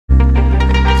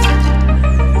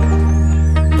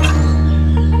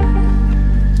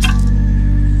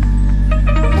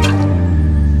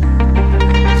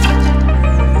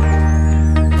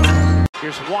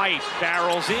White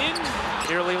barrels in,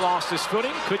 nearly lost his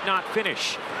footing, could not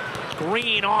finish.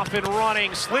 Green off and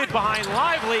running, slid behind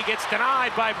Lively, gets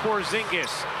denied by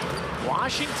Porzingis.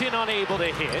 Washington unable to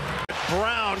hit.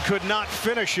 Brown could not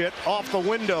finish it off the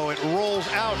window. It rolls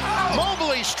out.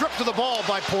 Mobley stripped to the ball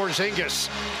by Porzingis.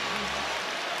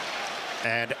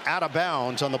 And out of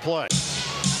bounds on the play.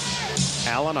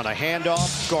 Allen on a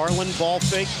handoff. Garland ball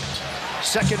fake.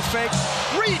 Second fake.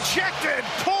 Rejected.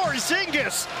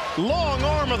 Porzingis. Long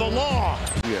arm of the law.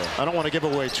 Yeah. I don't want to give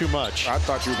away too much. I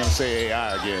thought you were going to say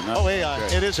AI again. Oh, AI.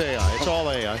 Okay. It is AI. It's all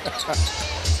AI.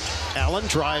 Allen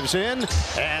drives in.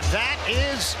 And that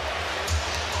is...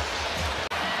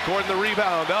 Gordon the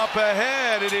rebound, up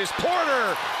ahead, it is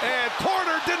Porter, and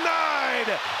Porter denied!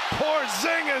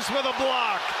 Porzingis with a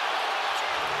block.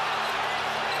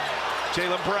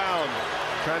 Jaylen Brown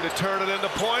trying to turn it into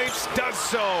points, does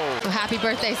so. Well, happy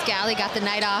birthday, Scally. Got the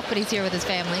night off, but he's here with his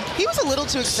family. He was a little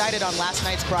too excited on last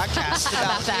night's broadcast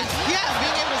about that. Yeah,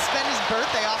 being able to spend his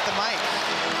birthday off the mic.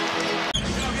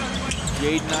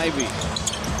 Jaden Ivey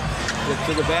gets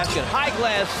to the basket. High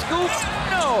glass scoop.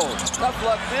 No. Tough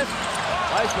luck miss.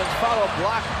 Weissman's follow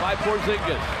blocked by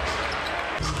Porzingis.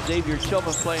 Xavier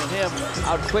Tillman playing him.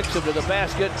 Outquicks him to the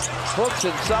basket. Hooks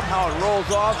and somehow it rolls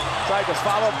off. Tried to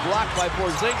follow. Blocked by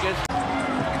Porzingis.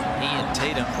 He and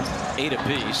Tatum 8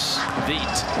 apiece.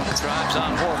 Veet drives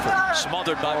on Horford.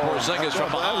 Smothered by Porzingis from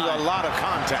behind. That was a lot of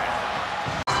contact.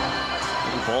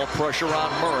 Ball pressure on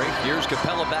Murray. Here's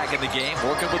Capella back in the game,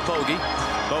 working with Bogey.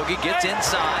 Bogey gets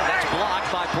inside. That's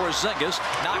blocked by Porzingis.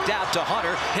 Knocked out to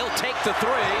Hunter. He'll take the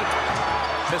three.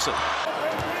 Miss it.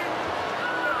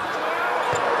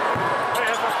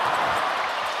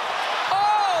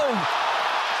 Oh!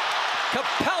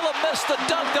 Capella missed the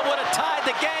dunk that would have tied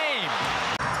the game.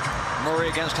 Murray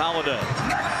against Holiday.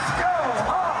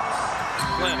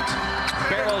 Clint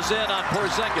barrels in on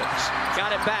Porzingis.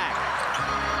 Got it back.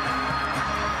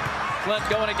 Clint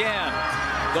going again.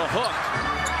 The hook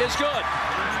is good.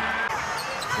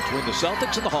 Between the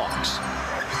Celtics and the Hawks.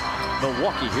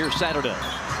 Milwaukee here Saturday.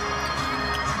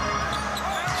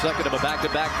 Second of a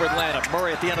back-to-back for Atlanta.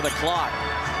 Murray at the end of the clock.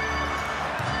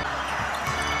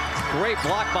 Great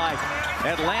block by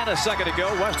Atlanta a second ago.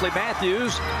 Wesley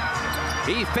Matthews.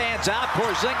 He fans out.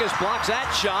 Porzingis blocks that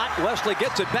shot. Wesley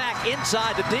gets it back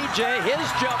inside to DJ. His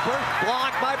jumper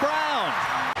blocked by Brown.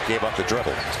 Gave up the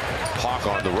dribble. Hawk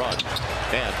on the run.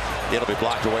 And it'll be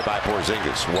blocked away by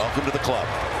Porzingis. Welcome to the club.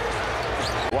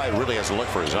 White really hasn't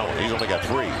looked for his own. He's only got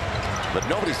 3. But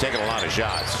nobody's taking a lot of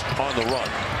shots on the run.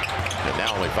 And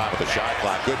now only 5 with the shot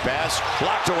clock. Good pass.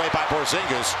 Blocked away by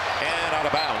Porzingis. And out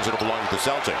of bounds. It'll belong to the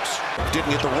Celtics.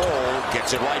 Didn't get the roll.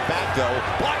 Gets it right back, though.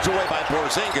 Blocked away by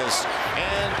Porzingis.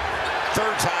 And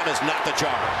third time is not the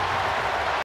charm.